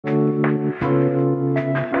Do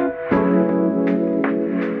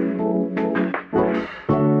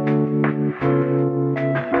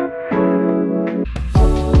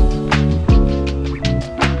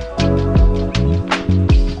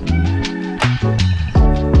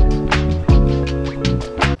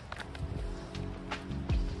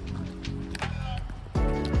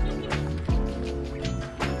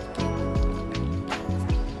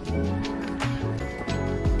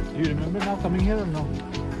you remember now coming here or no?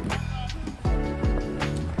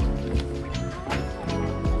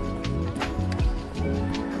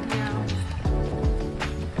 Yeah.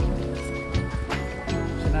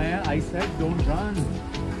 Shania, I said don't run.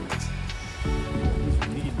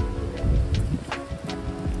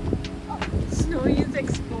 Snowy is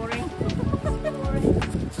exploring.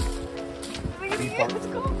 Let's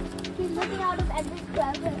go. He's looking out of every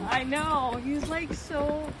crevice. I know. He's like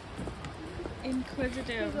so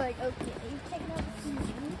inquisitive. He's like, okay, check it out.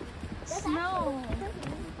 That's Snow.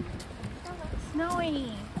 actually-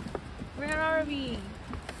 Snowy. Where are we?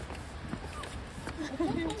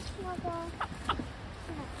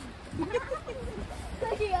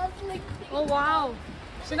 Looking up, like, Oh wow.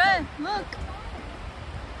 Shana, look.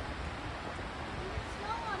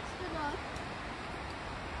 Snow wants to look.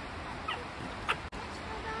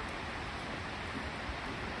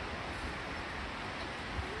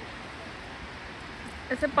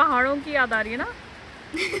 ऐसे पहाड़ों की याद आ रही है ना?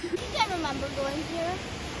 I remember going here.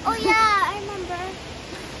 Oh yeah, I remember.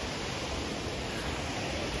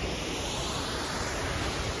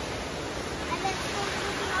 And then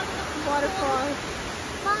looking out the Waterfall.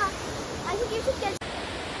 Mama, I think you should get.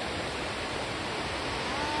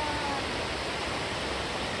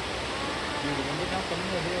 Do you remember now coming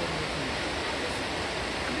over here or not?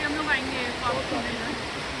 अभी हम लोग आएंगे वॉक करने में।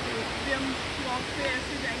 अभी हम वॉक पे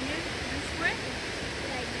ऐसे जाएंगे this way,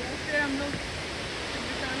 फिर हम लोग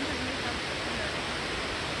रिटर्न करेंगे तब।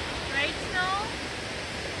 Right, Snow?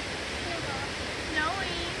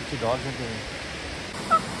 Snowy. The dogs are doing.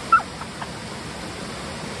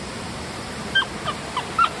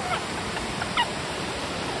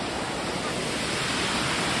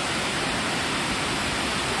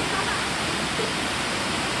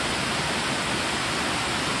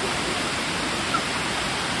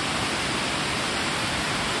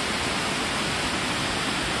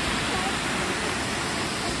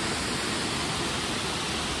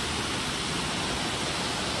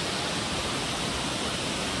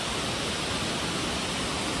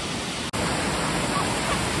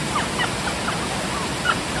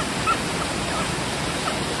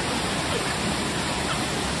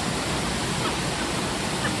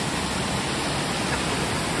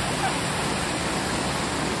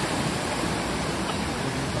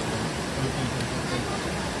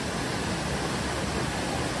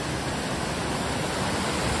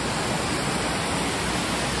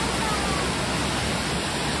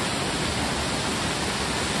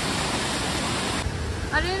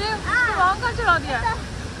 अरे रे, वहाँ कहाँ चढ़ा दिया?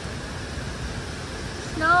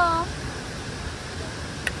 Snow.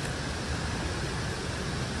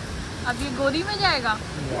 अब ये गोदी में जाएगा?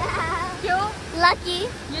 क्यों? Lucky.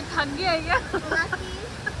 ये थक गया है क्या? Lucky.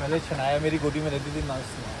 पहले शनाया मेरी गोदी में रहती थी ना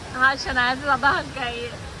उसमें। हाँ, शनाया से ज्यादा हल्का है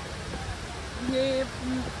ये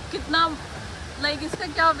कितना लाइक इसका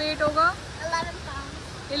क्या वेट होगा? 11 pounds.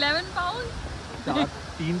 11 पाउंड?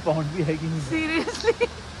 3 पाउंड भी है कि नहीं? सीरियसली?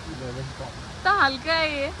 11 पाउंड। तो हल्का है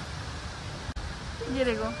ये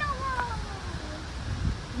देखो,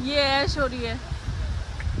 ये ऐश हो रही है,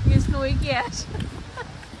 ये स्नोई की ऐश।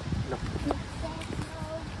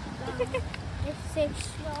 It's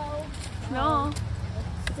slow. No,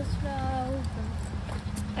 It's slow.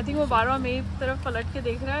 I think वो बार बार मेरी तरफ पलट के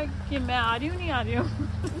देख रहा है कि मैं आ रही हूँ नहीं आ रही हूँ।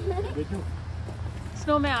 बेटू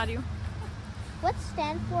स्नो में आ रही हूँ। What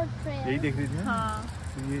stand for trail? यही देख रही थी ना? हाँ,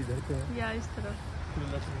 तो ये इधर पे है। या इस तरफ।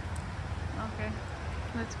 Okay,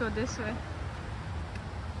 let's go this way.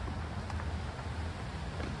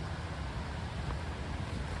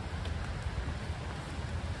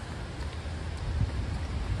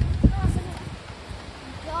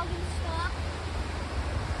 Jogging stock.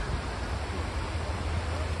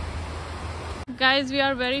 Guys, we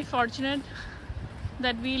are very fortunate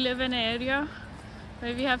that we live in an area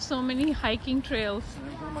where we have so many hiking trails.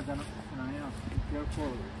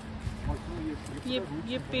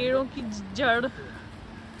 ये पेड़ों की जड़।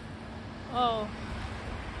 ओह,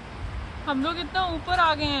 हम लोग इतना ऊपर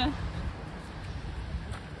आ गए हैं।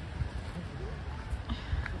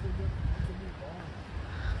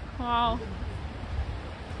 Wow.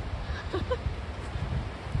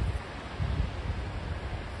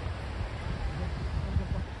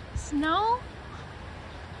 Snow?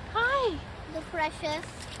 Hi. The precious.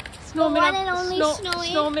 Snow The one and only Snowy.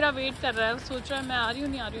 Snow मेरा वेट कर रहा है, सोच रहा है मैं आ रही हूँ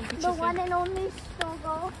नहीं आ रही हूँ पीछे The से। one and only snow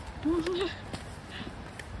girl.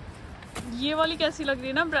 ये वाली कैसी लग रही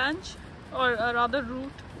है ना, ब्रांच और रादर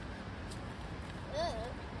रूट।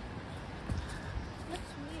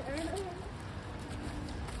 Looks weird.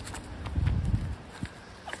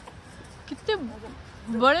 कितने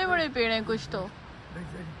बड़े बड़े पेड़ हैं कुछ तो।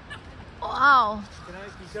 वाओ।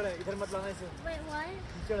 कीचड़ है, इधर मत लाना इसे। Wait, what?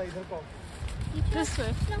 कीचड़ है, इधर पाओ। This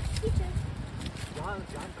way. No, teacher. जहाँ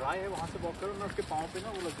ड्राई है वहाँ से वॉक करो ना, उसके पाँव पे ना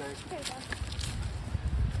वो लग जाएगा। There you go.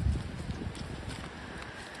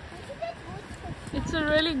 It's a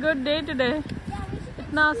really good day today. Yeah, we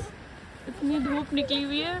should इतनी धूप निकली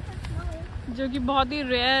हुई है snowy. जो कि बहुत ही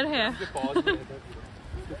रेयर है। उसके पाँव भी है इधर,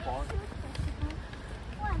 उसके पाँव।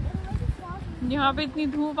 यहाँ पे इतनी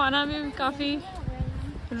धूप आना भी काफी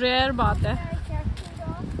रेयर बात है।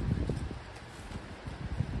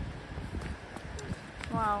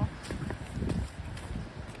 Wow.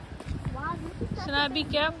 Should I be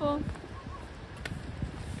careful?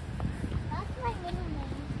 That's my middle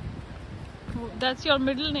name. That's your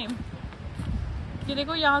middle name. ये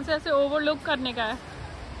देखो यहाँ से ऐसे ओवरलुक करने का है।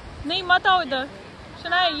 नहीं मत आओ इधर।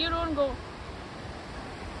 Shania, you don't go.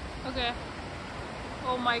 Okay.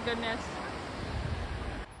 Oh my goodness.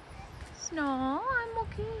 Snow, I'm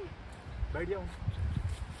okay. बैठ जाओ।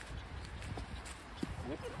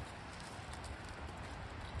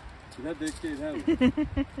 इधर देख के इधर।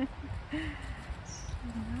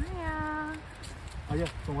 आजा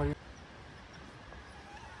तुम्हारी।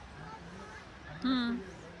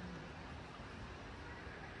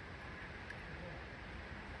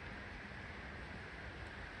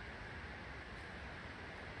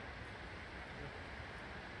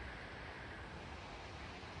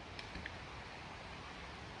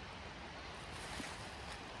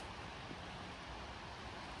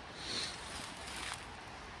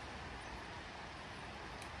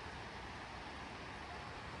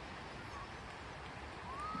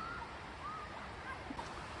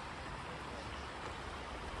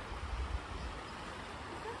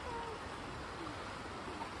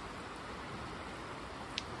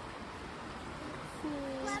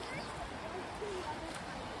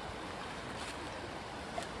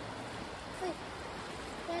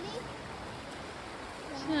 Ready?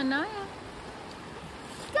 Shania.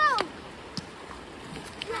 Go!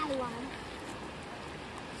 Try one.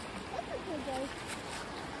 That's a good day.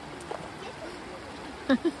 Here,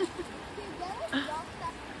 go. Walk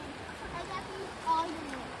that way. I got to use all your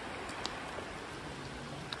weight.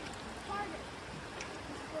 Harder.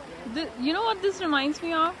 You know what this reminds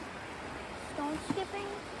me of? Stone skipping?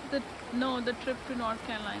 The trip to North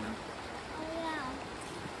Carolina. Oh,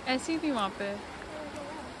 yeah. ऐसी थी वहाँ पे।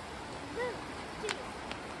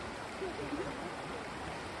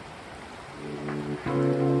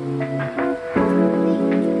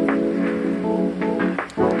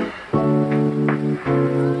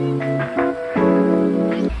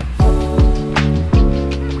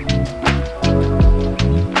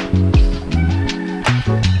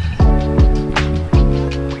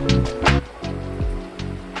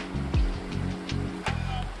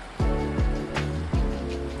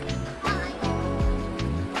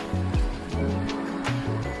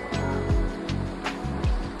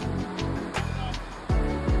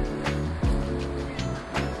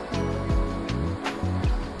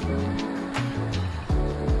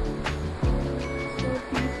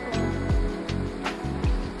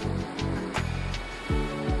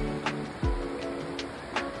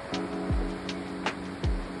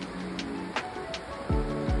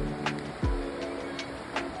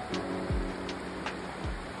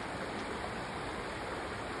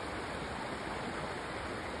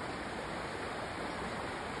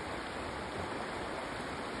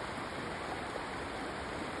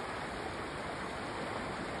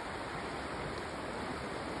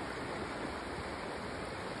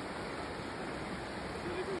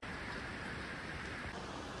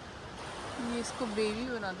 इसको baby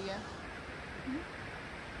बना दिया।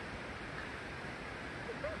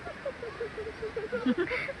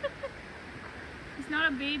 It's not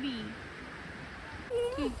a baby.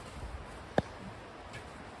 Okay.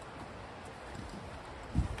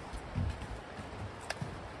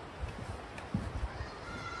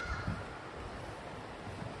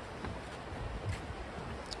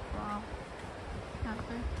 Wow. यहाँ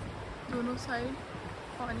पे दोनों साइड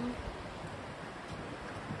पानी।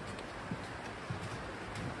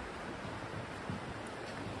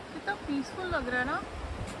 कितना पीसफुल लग रहा है ना।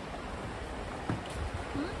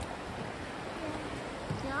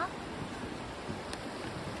 क्या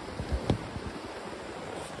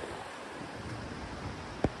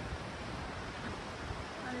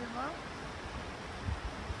अरे वाह।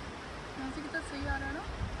 नीचे कितना सही आ रहा है ना।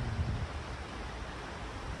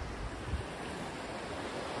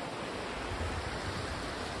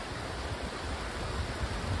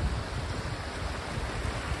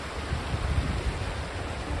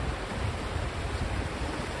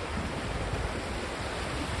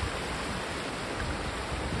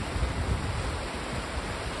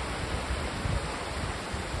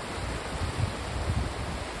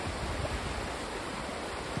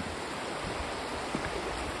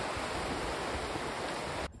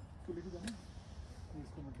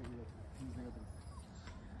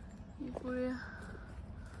 ये पूरे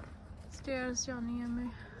स्टेयर्स जानी है हमें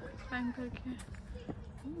क्लाइंब करके।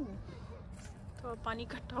 तो पानी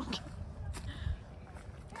इकट्ठा हो गया।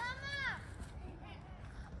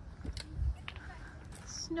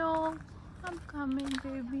 Snow I'm coming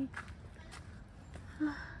baby।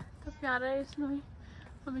 तो प्यारा है स्नो ही,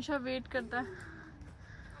 हमेशा वेट करता है।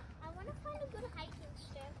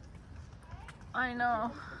 I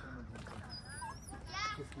know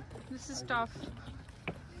this is tough।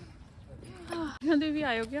 देवी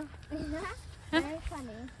आयो क्या? Very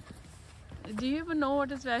funny। Do you even know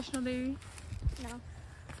what is Vaishno Devi? No।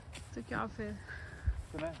 तो क्या फिर?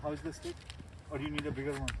 How is the stick? Or do you need a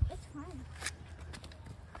bigger one? It's fine।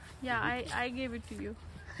 Yeah, I gave it to you।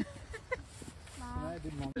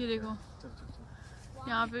 ये देखो,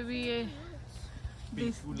 यहाँ पे भी ये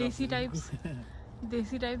देसी टाइप्स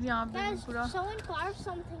यहाँ पे भी पूरा someone carved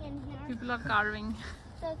something in here। people are carving।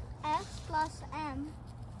 The S plus M।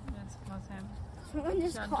 Yes, plus M। Someone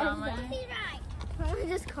just carved that। Right। Someone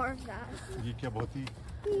just carved that। ये क्या बहुत ही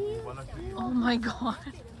वाला ट्री है। Oh my God।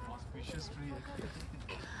 Auspicious tree है।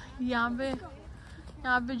 यहाँ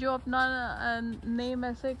पे जो अपना नेम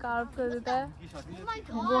ऐसे कार्व कर देता है, Oh my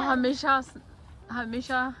God। वो हमेशा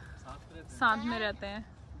साथ में रहते हैं।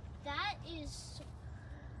 That is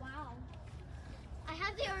wow। I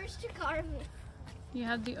have the urge to carve it। You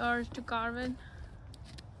have the urge to carve it?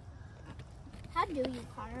 How do you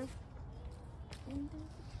carve?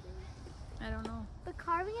 I don't know. But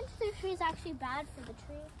carving into the tree is actually bad for the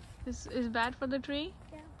tree। This is bad for the tree?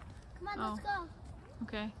 Yeah। Come on, let's Oh। go।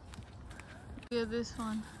 Okay। Yeah, this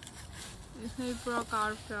one। इसमें भी पूरा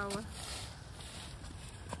curve किया हुआ है।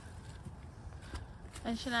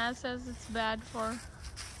 And Shania says it's bad for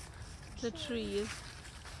the trees।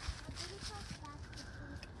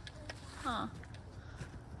 हाँ।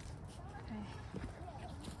 Okay।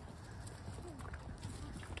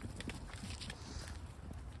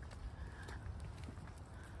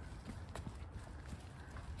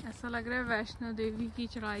 ऐसा लग रहा है वैष्णो देवी की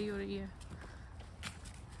चढ़ाई हो रही है।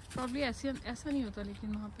 प्रॉब्ली ऐसा नहीं होता,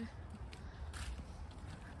 लेकिन वहाँ पे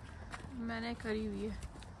मैंने करी हुई है।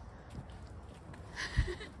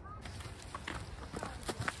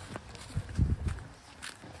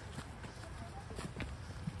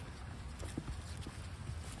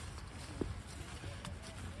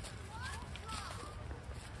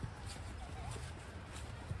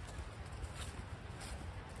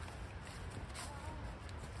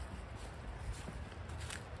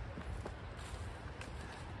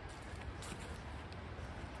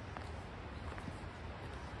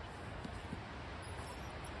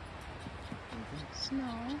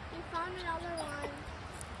 Snow। We found another one।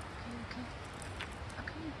 Okay।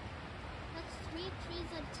 That's 3 trees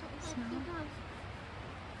that Snow। people have।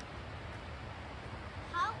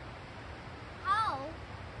 How? How?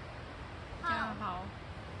 How?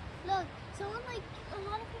 Look, someone like a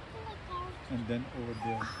lot of people like carved। And then over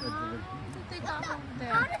there. They got over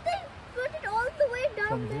How there। did they put it all the way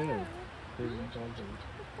down From there? here. They went all the way.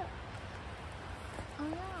 Oh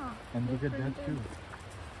yeah। And look at that too.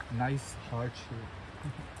 Nice heart shape।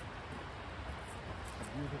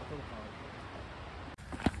 Beautiful heart।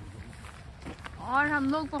 और हम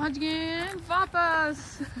लोग पहुंच गए हैं वापस।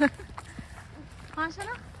 हाँ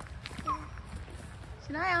शना,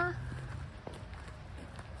 शना यहाँ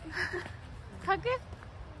थके।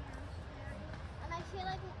 And I feel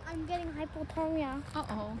like I'm getting hypothermia।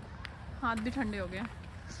 ओह, हाथ भी ठंडे हो गए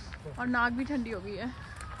और नाक भी ठंडी हो गई है।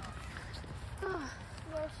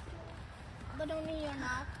 But only your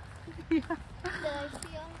mouth। Did I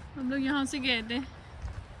feel? हम लोग यहाँ से गए थे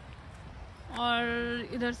और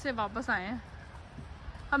इधर से वापस आए हैं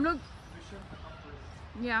हम लोग।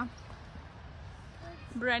 या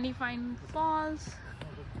Brandywine Falls।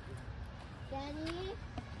 Daddy,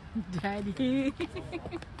 Daddy।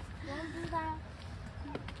 don't do that।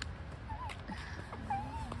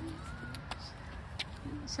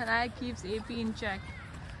 Shania keeps AP in check।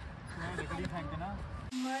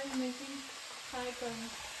 While making Thai curry।